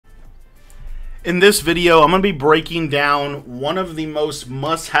In this video, I'm going to be breaking down one of the most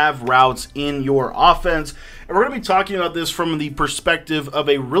must-have routes in your offense. And we're going to be talking about this from the perspective of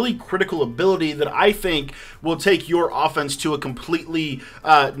a really critical ability that I think will take your offense to a completely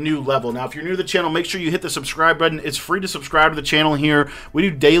new level. Now, if you're new to the channel, make sure you hit the subscribe button. It's free to subscribe to the channel here. We do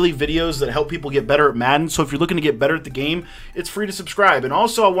daily videos that help people get better at Madden. So if you're looking to get better at the game, it's free to subscribe. And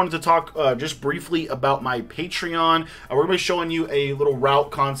also, I wanted to talk just briefly about my Patreon. We're going to be showing you a little route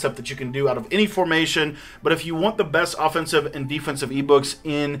concept that you can do out of any formation. But if you want the best offensive and defensive ebooks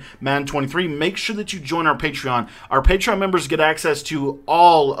in Madden 23, make sure that you join our Patreon. Our Patreon members get access to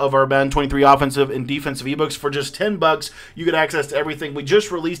all of our Madden 23 offensive and defensive ebooks for just $10. You get access to everything. We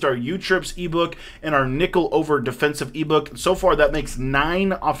just released our U-Trips ebook and our nickel over defensive ebook. So far, that makes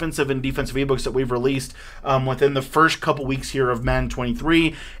 9 offensive and defensive ebooks that we've released within the first couple weeks here of Madden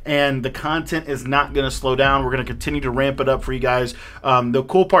 23, and the content is not going to slow down. We're going to continue to ramp it up for you guys. The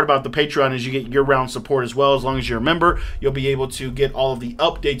cool part about the Patreon is you get year-round support as well. As long as you're a member, you'll be able to get all of the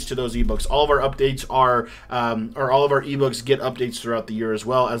updates to those ebooks. All of our updates are, or all of our ebooks get updates throughout the year as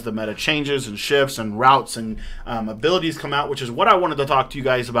well as the meta changes and shifts and routes and abilities come out, which is what I wanted to talk to you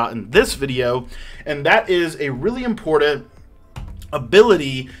guys about in this video. And that is a really important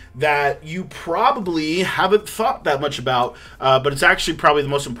ability that you probably haven't thought that much about, but it's actually probably the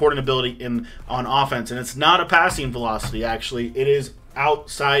most important ability on offense. And it's not a passing velocity, actually. It is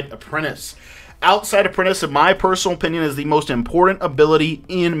outside apprentice. Outside apprentice, in my personal opinion, is the most important ability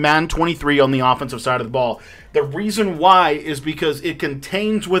in Madden 23 on the offensive side of the ball. The reason why is because it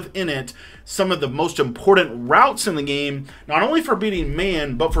contains within it some of the most important routes in the game, not only for beating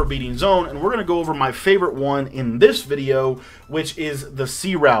man, but for beating zone. And we're going to go over my favorite one in this video, which is the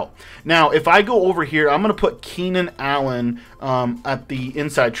C route. Now, if I go over here, I'm going to put Keenan Allen at the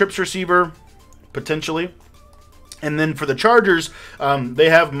inside trips receiver, potentially. And then for the Chargers, they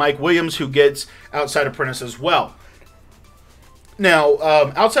have Mike Williams, who gets outside apprentice as well. Now,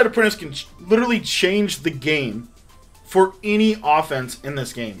 outside apprentice can literally change the game for any offense in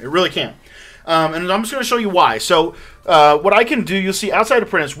this game. It really can. And I'm just going to show you why. So what I can do, you'll see outside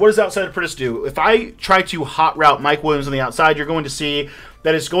apprentice. What does outside apprentice do? If I try to hot route Mike Williams on the outside, you're going to see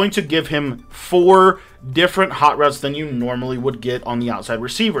that it's going to give him 4 different hot routes than you normally would get on the outside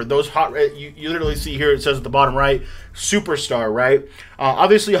receiver. Those hot you literally see here, it says at the bottom right, superstar, right?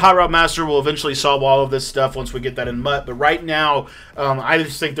 Obviously, Hot Route Master will eventually solve all of this stuff once we get that in MUT, but right now, I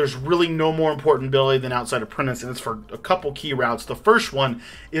just think there's really no more important ability than outside apprentice, and it's for a couple key routes. The first one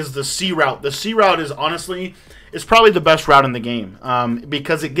is the C route. The C route is honestly, it's probably the best route in the game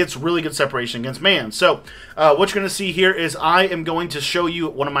because it gets really good separation against man. So what you're going to see here is I am going to show you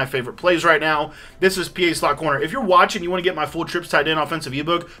one of my favorite plays right now. This is PA slot corner. If you're watching, you want to get my full trips tight end offensive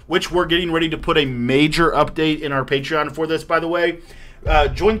ebook, which we're getting ready to put a major update in our Patreon for this, by the way.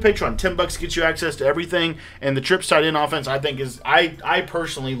 Join the Patreon. $10 gets you access to everything, and the trips tight end offense, I think, is I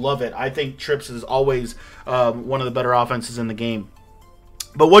personally love it. I think trips is always one of the better offenses in the game.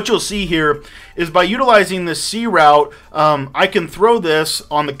 But what you'll see here is by utilizing the C route, I can throw this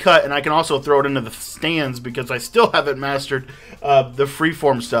on the cut, and I can also throw it into the stands because I still haven't mastered the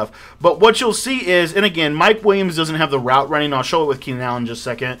freeform stuff. But what you'll see is, and again, Mike Williams doesn't have the route running. I'll show it with Keenan Allen in just a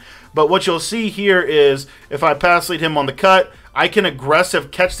second. But what you'll see here is if I pass lead him on the cut, I can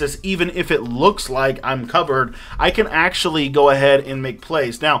aggressive catch this even if it looks like I'm covered. I can actually go ahead and make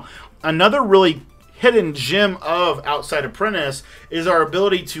plays. Now, another really hidden gem of outside apprentice is our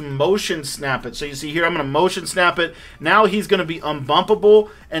ability to motion snap it. So you see here, I'm going to motion snap it. Now he's going to be unbumpable,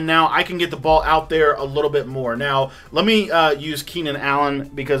 and now I can get the ball out there a little bit more. Now let me use Keenan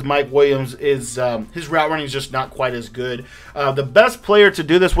Allen because Mike Williams is his route running is just not quite as good. The best player to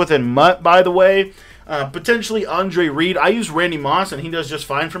do this with in MUT, by the way, potentially Andre Reed. I use Randy Moss, and he does just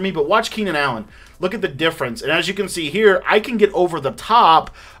fine for me, but watch Keenan Allen. Look at the difference. And as you can see here, I can get over the top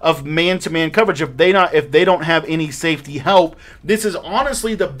of man-to-man coverage if they don't have any safety help. This is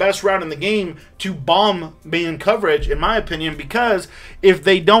honestly the best route in the game to bomb man coverage, in my opinion, because if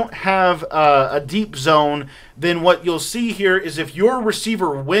they don't have a deep zone, then what you'll see here is if your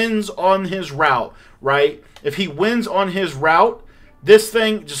receiver wins on his route, right? If he wins on his route, this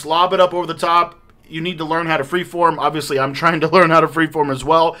thing, just lob it up over the top. You need to learn how to freeform. Obviously, I'm trying to learn how to freeform as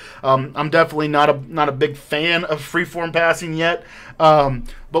well. I'm definitely not a big fan of freeform passing yet. But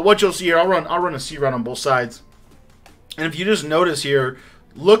what you'll see here, I'll run a C route on both sides. And if you just notice here,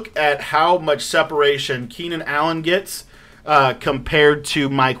 look at how much separation Keenan Allen gets compared to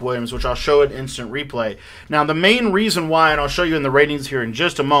Mike Williams, which I'll show in instant replay. Now, the main reason why, and I'll show you in the ratings here in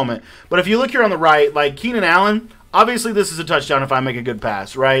just a moment, but if you look here on the right, like Keenan Allen, obviously this is a touchdown if I make a good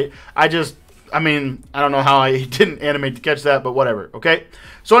pass, right? I mean, I don't know how I didn't animate to catch that, but whatever, okay?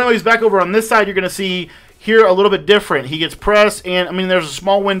 So anyways, back over on this side, you're going to see here a little bit different. He gets pressed, and I mean, there's a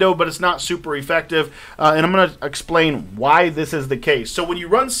small window, but it's not super effective, and I'm going to explain why this is the case. So when you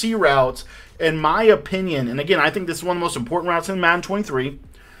run C routes, in my opinion, and again, I think this is one of the most important routes in Madden 23,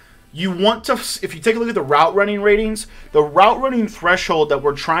 you want to, if you take a look at the route running ratings, the route running threshold that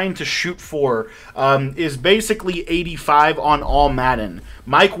we're trying to shoot for is basically 85 on all Madden.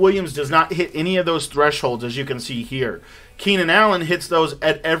 Mike Williams does not hit any of those thresholds, as you can see here. Keenan Allen hits those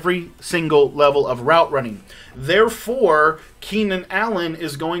at every single level of route running. Therefore, Keenan Allen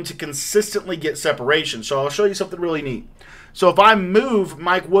is going to consistently get separation. So I'll show you something really neat. So if I move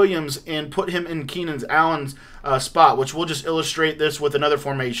Mike Williams and put him in Keenan Allen's spot, which we'll just illustrate this with another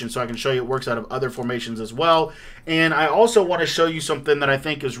formation so I can show you it works out of other formations as well. And I also want to show you something that I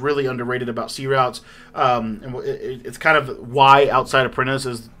think is really underrated about C routes. And it's kind of why outside apprentice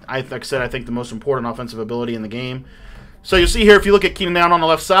is, like I said, I think the most important offensive ability in the game. So you'll see here, if you look at Keenan Allen on the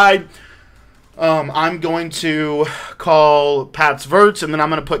left side, I'm going to call Pat's verts, and then I'm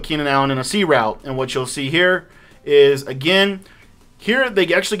going to put Keenan Allen in a C route. And what you'll see here is, again, here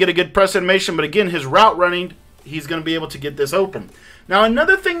they actually get a good press animation, but again, his route running, he's going to be able to get this open. Now,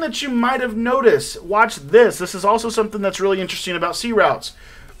 another thing that you might have noticed, watch this. This is also something that's really interesting about C routes.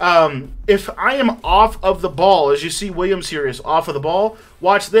 If I am off of the ball, as you see Williams here is off of the ball,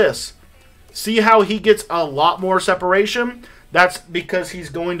 watch this. See how he gets a lot more separation? That's because he's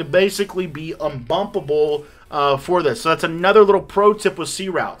going to basically be unbumpable for this. So that's another little pro tip with C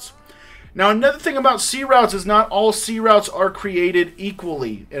routes. Now, another thing about C routes is not all C routes are created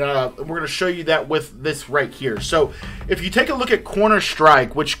equally. And we're going to show you that with this right here. So if you take a look at Corner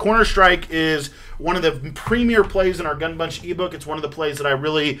Strike, which Corner Strike is one of the premier plays in our Gun Bunch ebook. It's one of the plays that I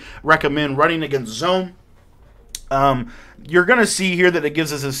really recommend running against zone. You're going to see here that it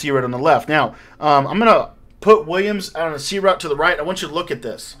gives us a C route on the left. Now, I'm going to put Williams on a C route to the right. I want you to look at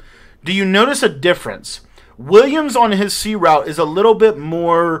this. Do you notice a difference? Williams on his C route is a little bit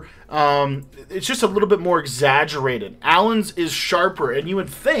more, it's just a little bit more exaggerated. Allen's is sharper, and you would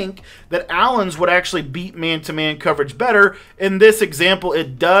think that Allen's would actually beat man-to-man coverage better. In this example,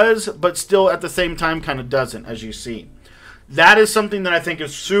 it does, but still at the same time kind of doesn't, as you see. That is something that I think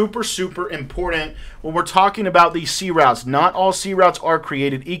is super, super important when we're talking about these C routes. Not all C routes are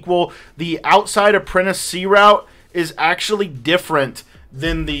created equal. The outside apprentice C route is actually different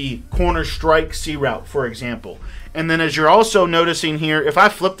than the corner strike C route, for example. And then as you're also noticing here, if I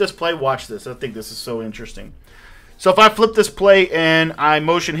flip this play, watch this. I think this is so interesting. So if I flip this play and I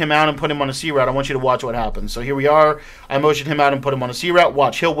motion him out and put him on a C route, I want you to watch what happens. So here we are. I motion him out and put him on a C route.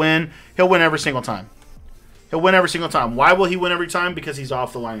 Watch, he'll win. He'll win every single time. He'll win every single time. Why will he win every time? Because he's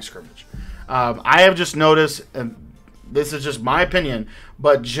off the line of scrimmage. I have just noticed, and this is just my opinion,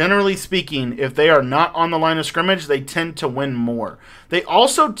 but generally speaking, if they are not on the line of scrimmage, they tend to win more. They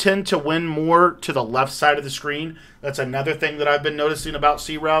also tend to win more to the left side of the screen. That's another thing that I've been noticing about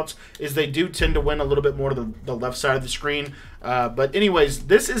C routes, is they do tend to win a little bit more to the left side of the screen. But anyways,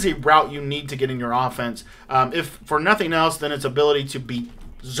 this is a route you need to get in your offense. If for nothing else, then its ability to beat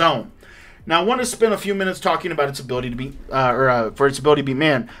zone. Now, I want to spend a few minutes talking about its ability to beat, for its ability to beat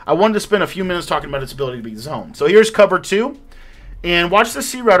man. I wanted to spend a few minutes talking about its ability to beat zone. So here's cover 2, and watch the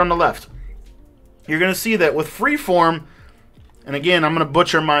C route on the left. You're going to see that with freeform, and again, I'm going to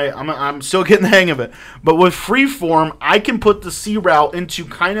butcher I'm still getting the hang of it, but with freeform, I can put the C route into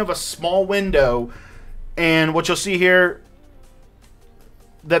kind of a small window, and what you'll see here,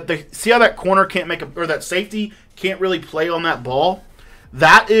 that see how that corner can't make or that safety can't really play on that ball?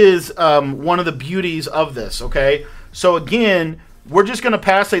 That is one of the beauties of this, okay? So again, we're just going to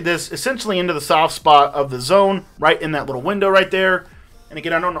passate this essentially into the soft spot of the zone, right in that little window right there. And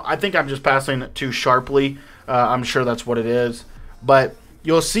again, I don't know. I think I'm just passing it too sharply. I'm sure that's what it is. But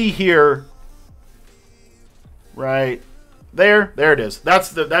you'll see here, right there it is.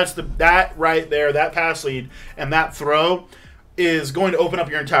 That right there, that pass lead and that throw is going to open up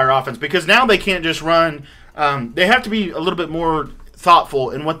your entire offense, because now they can't just run. They have to be a little bit more thoughtful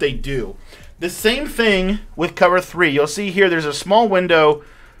in what they do. The same thing with cover 3. You'll see here there's a small window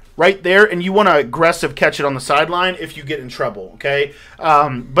right there, and you want to aggressive catch it on the sideline if you get in trouble, okay?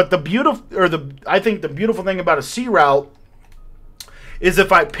 But I think the beautiful thing about a C route is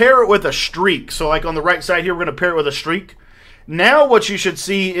if I pair it with a streak. So like on the right side here, we're going to pair it with a streak. Now what you should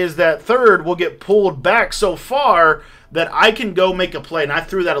see is that third will get pulled back so far that I can go make a play. And I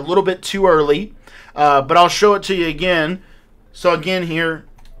threw that a little bit too early, but I'll show it to you again. So again here,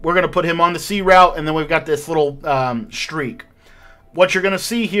 we're going to put him on the C route, and then we've got this little streak. what you're going to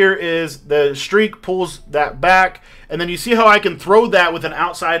see here is the streak pulls that back, and then you see how I can throw that with an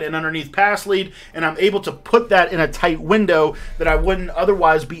outside and underneath pass lead, and I'm able to put that in a tight window that I wouldn't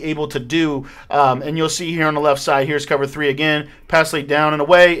otherwise be able to do. And you'll see here on the left side, here's cover 3 again, pass lead down and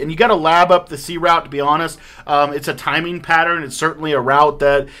away, and you got to lab up the C route, to be honest. It's a timing pattern. It's certainly a route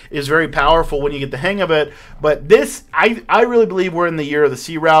that is very powerful when you get the hang of it, but this, I really believe we're in the year of the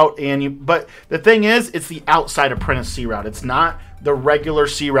C route, but the thing is, it's the outside apprentice C route. It's not the regular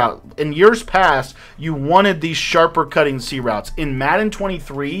C route. In years past, you wanted these sharper cutting C routes. In Madden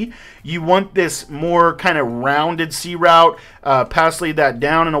 23, you want this more kind of rounded C route, pass lead that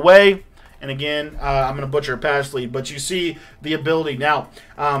down and away. And again, I'm going to butcher a pass lead, but you see the ability. Now,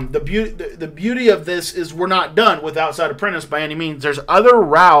 the beauty of this is we're not done with outside apprentice by any means. There's other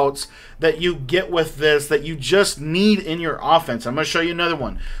routes that you get with this that you just need in your offense. I'm going to show you another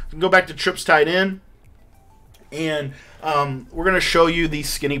one. Go back to trips tight end, and we're going to show you the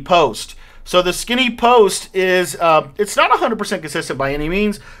skinny post. So the skinny post is, it's not 100% consistent by any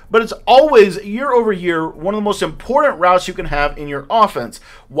means, but it's always, year over year, one of the most important routes you can have in your offense.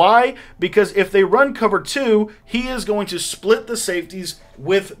 Why? Because if they run cover 2, he is going to split the safeties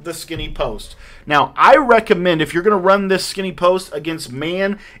with the skinny post. Now, I recommend if you're going to run this skinny post against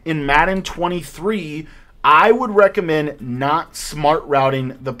man in Madden 23, I would recommend not smart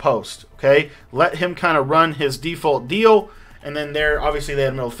routing the post, okay? Let him kind of run his default deal, and then there, obviously they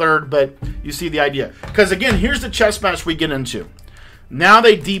had middle third, but you see the idea. Because again, here's the chess match we get into. Now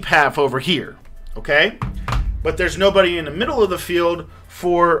they deep half over here, okay? But there's nobody in the middle of the field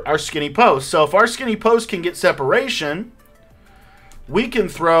for our skinny post. So if our skinny post can get separation, we can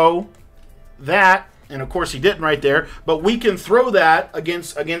throw that. And of course he didn't right there, but we can throw that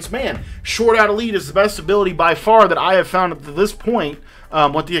against man. Short out of lead is the best ability by far that I have found up to this point,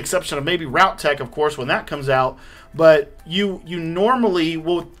 with the exception of maybe Route Tech, of course, when that comes out. But you normally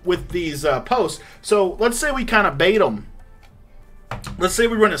will with these posts. So let's say we kind of bait them. Let's say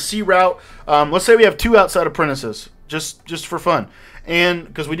we run a C route. Let's say we have 2 outside apprentices, just for fun, and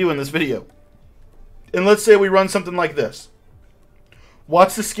because we do in this video. And let's say we run something like this.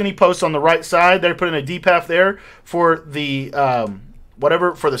 Watch the skinny post on the right side. They're putting a deep half there for the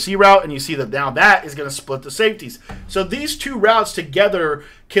for the C route, and you see that now that is going to split the safeties. So these 2 routes together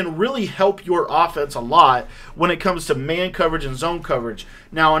can really help your offense a lot when it comes to man coverage and zone coverage.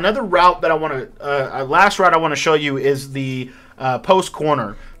 Now, another route that I want to, last route I want to show you is the post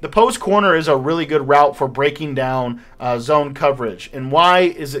corner. The post corner is a really good route for breaking down zone coverage. And why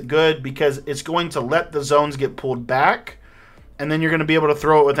is it good? Because it's going to let the zones get pulled back, and then you're going to be able to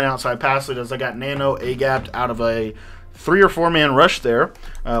throw it with an outside pass lead, as I got nano A-gapped out of a 3 or 4 man rush there.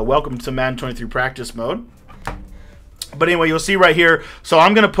 Welcome to Madden 23 practice mode. But anyway, you'll see right here. So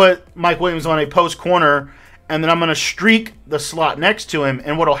I'm going to put Mike Williams on a post corner, and then I'm going to streak the slot next to him.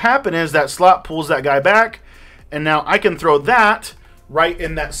 And what will happen is that slot pulls that guy back, and now I can throw that right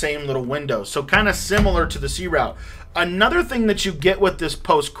in that same little window. So kind of similar to the C route. Another thing that you get with this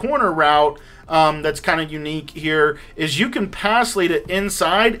post corner route that's kind of unique here is you can pass lead it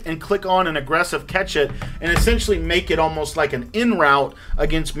inside and click on an aggressive catch it and essentially make it almost like an in route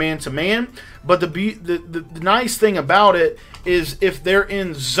against man-to-man. But the nice thing about it is if they're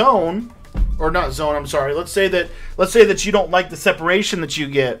in zone, or not zone, I'm sorry. Let's say that you don't like the separation that you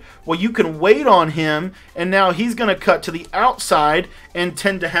get. Well, you can wait on him, and now he's going to cut to the outside and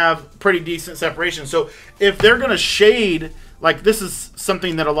tend to have pretty decent separation. So if they're going to shade, like this is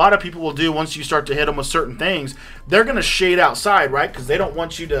something that a lot of people will do once you start to hit them with certain things, they're going to shade outside, right? Because they don't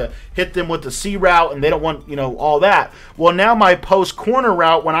want you to hit them with the C route, and they don't want, all that. Well, now my post corner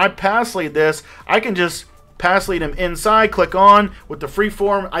route, when I pass lead this, I can just pass lead him inside, click on with the free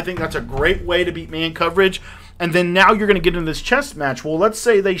form. I think that's a great way to beat man coverage. And then now you're going to get into this chess match. Well, let's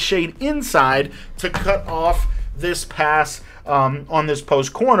say they shade inside to cut off this pass on this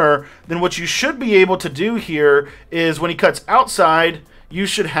post corner. Then what you should be able to do here is when he cuts outside, you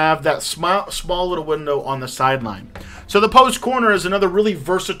should have that small little window on the sideline. So the post corner is another really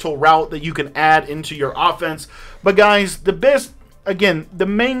versatile route that you can add into your offense. But guys, the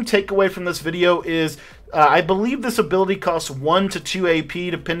main takeaway from this video is I believe this ability costs 1 to 2 AP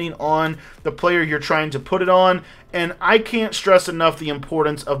depending on the player you're trying to put it on. And I can't stress enough the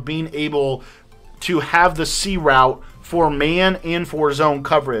importance of being able to have the C route for man and for zone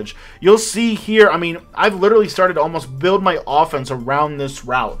coverage. You'll see here, I mean, I've literally started to almost build my offense around this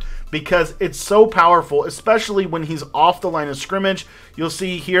route because it's so powerful, especially when he's off the line of scrimmage. You'll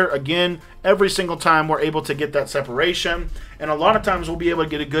see here, again, every single time we're able to get that separation. And a lot of times we'll be able to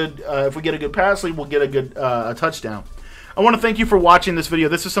get a good, if we get a good pass lead, we'll get a good touchdown. I want to thank you for watching this video.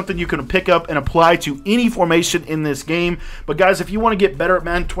 This is something you can pick up and apply to any formation in this game. But guys, if you want to get better at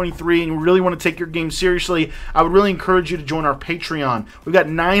Madden 23 and you really want to take your game seriously, I would really encourage you to join our Patreon. We've got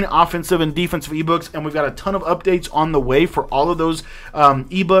 9 offensive and defensive ebooks, and we've got a ton of updates on the way for all of those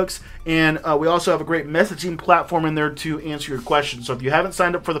ebooks. And we also have a great messaging platform in there to answer your questions. So if you haven't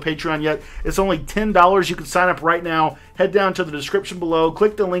signed up for the Patreon yet, it's only $10. You can sign up right now. Head down to the description below,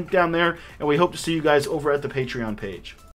 click the link down there, and we hope to see you guys over at the Patreon page.